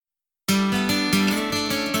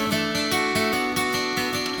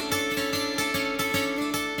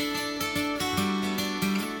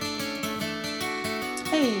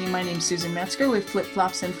My name's Susan Metzger with Flip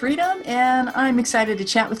Flops and Freedom, and I'm excited to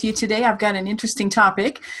chat with you today. I've got an interesting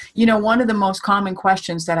topic. You know, one of the most common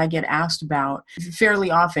questions that I get asked about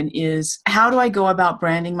fairly often is, how do I go about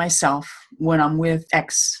branding myself when I'm with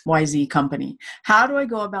XYZ company? How do I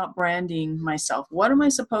go about branding myself? What am I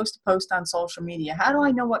supposed to post on social media? How do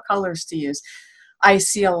I know what colors to use? I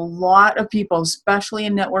see a lot of people, especially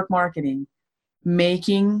in network marketing,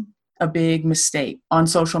 making a big mistake on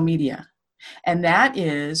social media. And that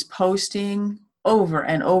is posting over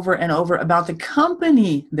and over and over about the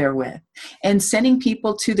company they're with and sending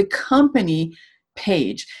people to the company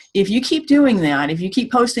page. If you keep doing that, if you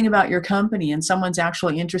keep posting about your company and someone's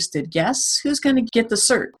actually interested, guess who's going to get the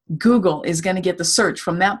search? Google is going to get the search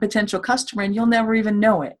from that potential customer, and you'll never even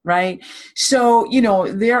know it, right? So, you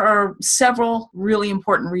know, there are several really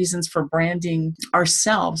important reasons for branding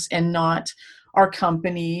ourselves and not our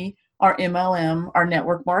company, our MLM, our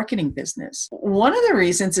network marketing business. One of the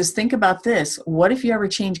reasons is, think about this. What if you ever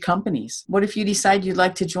change companies? What if you decide you'd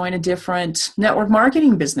like to join a different network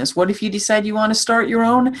marketing business? What if you decide you want to start your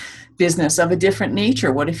own business of a different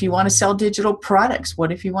nature? What if you want to sell digital products?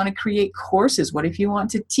 What if you want to create courses? What if you want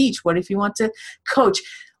to teach? What if you want to coach?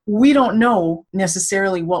 We don't know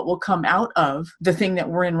necessarily what will come out of the thing that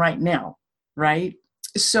we're in right now, right?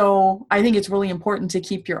 So I think it's really important to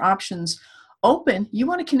keep your options open. You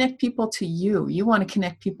want to connect people to you. You want to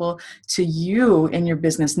connect people to you in your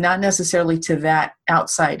business, not necessarily to that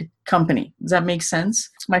outside company. Does that make sense?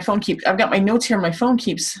 I've got my notes here. My phone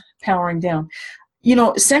keeps powering down. You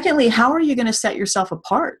know, secondly, how are you going to set yourself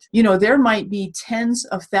apart? You know, there might be tens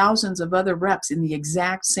of thousands of other reps in the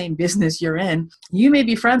exact same business you're in. You may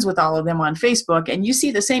be friends with all of them on Facebook, and you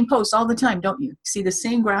see the same posts all the time, don't you? See the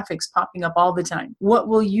same graphics popping up all the time. What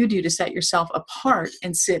will you do to set yourself apart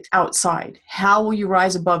and sit outside? How will you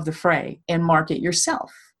rise above the fray and market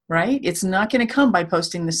yourself, right? It's not going to come by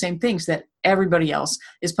posting the same things that everybody else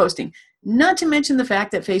is posting. Not to mention the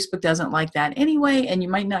fact that Facebook doesn't like that anyway, and you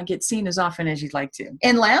might not get seen as often as you'd like to.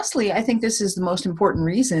 And lastly, I think this is the most important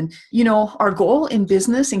reason. You know, our goal in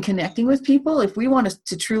business and connecting with people, if we want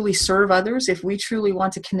to truly serve others, if we truly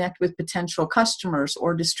want to connect with potential customers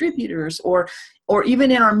or distributors, or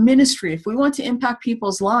even in our ministry, if we want to impact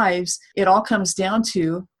people's lives, it all comes down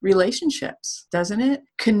to relationships, doesn't it?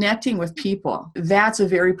 Connecting with people. That's a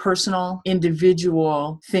very personal,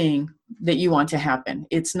 individual thing that you want to happen.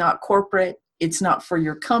 It's not corporate. It's not for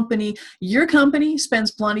your company. Your company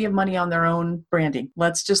spends plenty of money on their own branding.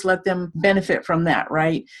 Let's just let them benefit from that,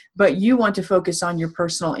 right? But you want to focus on your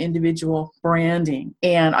personal, individual branding.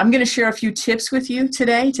 And I'm going to share a few tips with you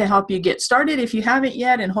today to help you get started if you haven't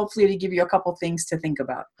yet, and hopefully to give you a couple things to think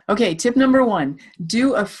about. Okay, tip number 1,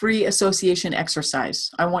 do a free association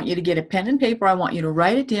exercise. I want you to get a pen and paper. I want you to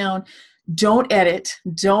write it down. Don't edit.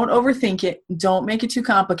 Don't overthink it. Don't make it too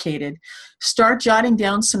complicated. Start jotting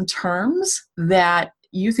down some terms that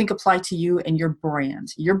you think apply to you and your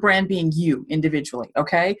brand being you individually,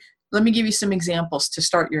 okay? Let me give you some examples to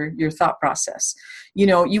start your thought process. You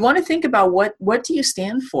know, you want to think about what do you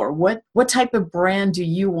stand for? What type of brand do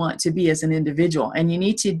you want to be as an individual? And you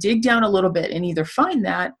need to dig down a little bit and either find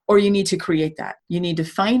that or you need to create that. You need to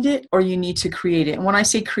find it or you need to create it. And when I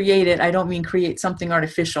say create it, I don't mean create something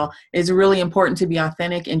artificial. It's really important to be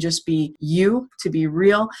authentic and just be you, to be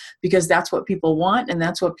real, because that's what people want and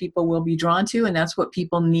that's what people will be drawn to, and that's what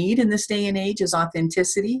people need in this day and age is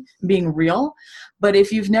authenticity, being real. But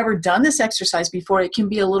if you've never done this exercise before, it can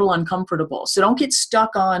be a little uncomfortable. So don't get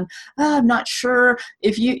stuck on, I'm not sure.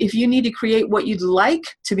 If you need to create what you'd like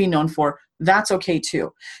to be known for, that's okay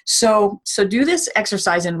too. So do this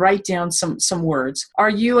exercise and write down some words.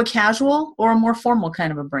 Are you a casual or a more formal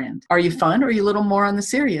kind of a brand? Are you fun or are you a little more on the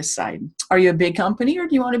serious side? Are you a big company or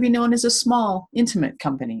do you want to be known as a small, intimate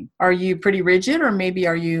company? Are you pretty rigid or maybe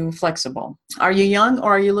are you flexible? Are you young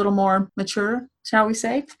or are you a little more mature, shall we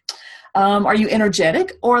say? Are you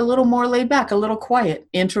energetic or a little more laid back, a little quiet,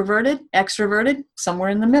 introverted, extroverted, somewhere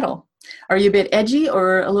in the middle? Are you a bit edgy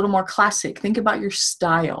or a little more classic? Think about your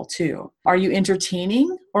style too. Are you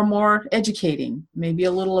entertaining or more educating? Maybe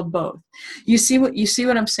a little of both. You see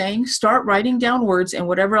what I'm saying? Start writing down words, and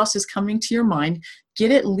whatever else is coming to your mind,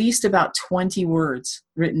 get at least about 20 words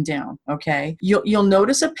written down, okay? You'll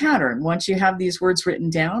notice a pattern once you have these words written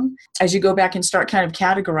down. As you go back and start kind of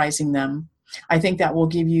categorizing them, I think that will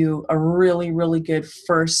give you a really, really good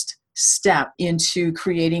first step into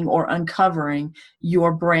creating or uncovering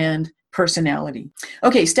your brand personality.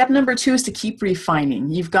 Okay, step number 2 is to keep refining.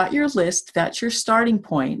 You've got your list. That's your starting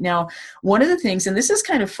point. Now, one of the things, and this is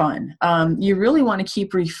kind of fun, you really want to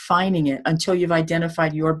keep refining it until you've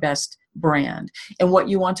identified your best brand and what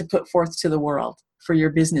you want to put forth to the world. for your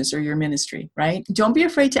business or your ministry, right? Don't be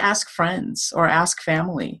afraid to ask friends or ask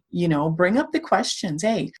family, bring up the questions.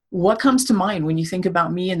 Hey, what comes to mind when you think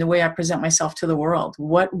about me and the way I present myself to the world?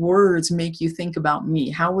 What words make you think about me?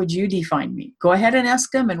 How would you define me? Go ahead and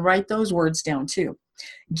ask them and write those words down too.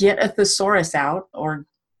 Get a thesaurus out or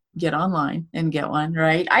get online and get one,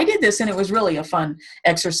 right? I did this and it was really a fun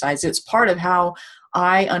exercise. It's part of how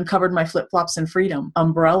I uncovered my Flip Flops and Freedom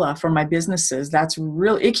umbrella for my businesses.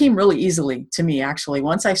 It came really easily to me, actually.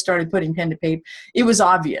 Once I started putting pen to paper, it was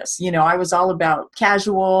obvious. I was all about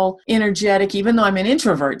casual, energetic, even though I'm an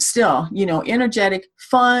introvert still, energetic,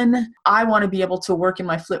 fun. I want to be able to work in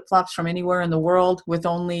my flip flops from anywhere in the world with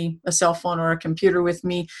only a cell phone or a computer with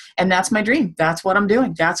me. And that's my dream. That's what I'm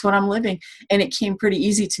doing. That's what I'm living. And it came pretty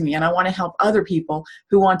easy to me. And I want to help other people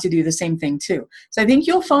who want to do the same thing too. So I think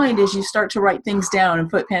you'll find as you start to write things down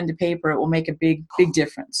and put pen to paper, it will make a big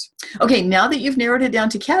difference. Okay, now that you've narrowed it down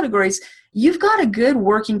to categories, you've got a good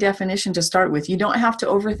working definition to start with. You don't have to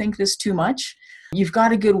overthink this too much. You've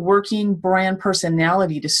got a good working brand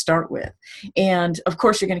personality to start with. And of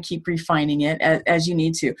course, you're going to keep refining it as you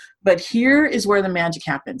need to. But here is where the magic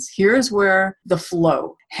happens. Here is where the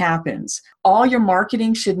flow happens. All your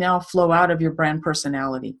marketing should now flow out of your brand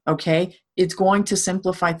personality, okay? It's going to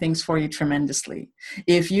simplify things for you tremendously.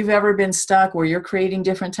 If you've ever been stuck where you're creating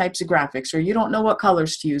different types of graphics, or you don't know what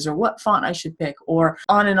colors to use, or what font I should pick, or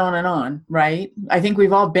on and on and on, right? I think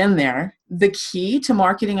we've all been there. The key to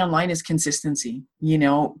marketing online is consistency.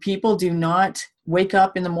 People do not wake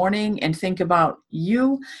up in the morning and think about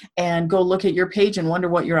you and go look at your page and wonder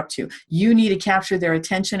what you're up to. You need to capture their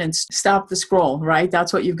attention and stop the scroll, right?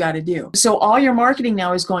 That's what you've got to do. So all your marketing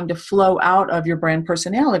now is going to flow out of your brand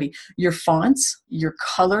personality. Your fonts, your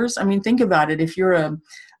colors. I mean, think about it. If you're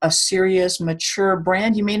a serious, mature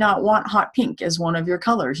brand, you may not want hot pink as one of your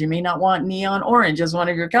colors. You may not want neon orange as one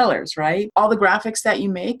of your colors, right? All the graphics that you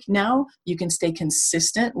make now, you can stay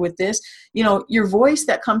consistent with this. Your voice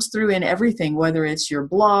that comes through in everything, whether it's your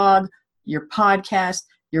blog, your podcast,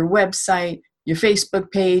 your website, your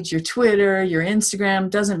Facebook page, your Twitter, your Instagram,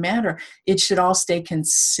 doesn't matter. It should all stay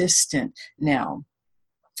consistent now.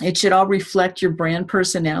 It should all reflect your brand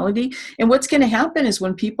personality. And what's going to happen is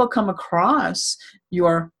when people come across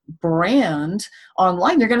your brand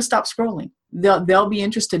online, they're going to stop scrolling. They'll be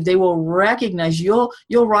interested. They will recognize you'll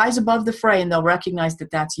rise above the fray, and they'll recognize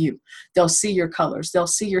that that's you. They'll see your colors. They'll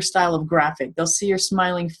see your style of graphic. They'll see your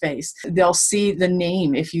smiling face. They'll see the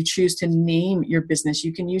name. If you choose to name your business,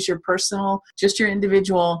 you can use your personal, just your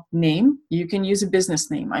individual name. You can use a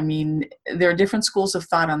business name. I mean, there are different schools of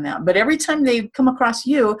thought on that. But every time they come across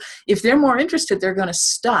you, if they're more interested, they're going to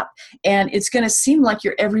stop. And it's going to seem like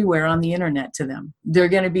you're everywhere on the internet to them. They're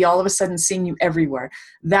going to be all of a sudden seeing you everywhere.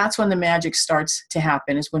 That's when the magic starts to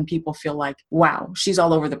happen, is when people feel like, wow, she's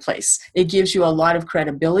all over the place. It gives you a lot of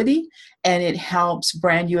credibility, and it helps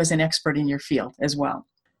brand you as an expert in your field as well.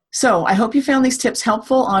 So I hope you found these tips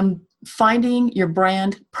helpful on finding your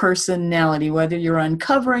brand personality, whether you're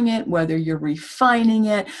uncovering it, whether you're refining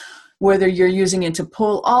it, whether you're using it to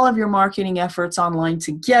pull all of your marketing efforts online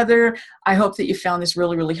together. I hope that you found this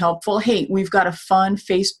really, really helpful. Hey, we've got a fun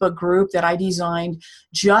Facebook group that I designed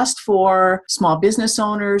just for small business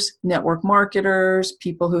owners, network marketers,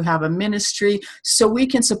 people who have a ministry, so we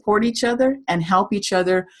can support each other and help each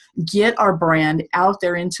other get our brand out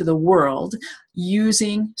there into the world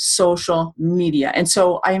using social media. And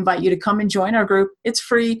so I invite you to come and join our group. It's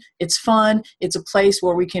free. It's fun. It's a place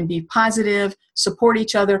where we can be positive, support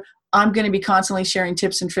each other. I'm going to be constantly sharing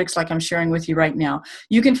tips and tricks like I'm sharing with you right now.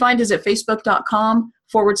 You can find us at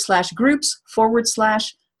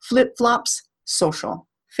facebook.com/groups/flip-flops social.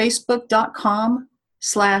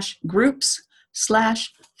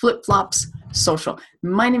 facebook.com/groups/flip-flops social.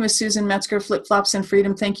 My name is Susan Metzger, Flip Flops and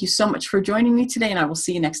Freedom. Thank you so much for joining me today, and I will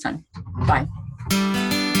see you next time. Bye.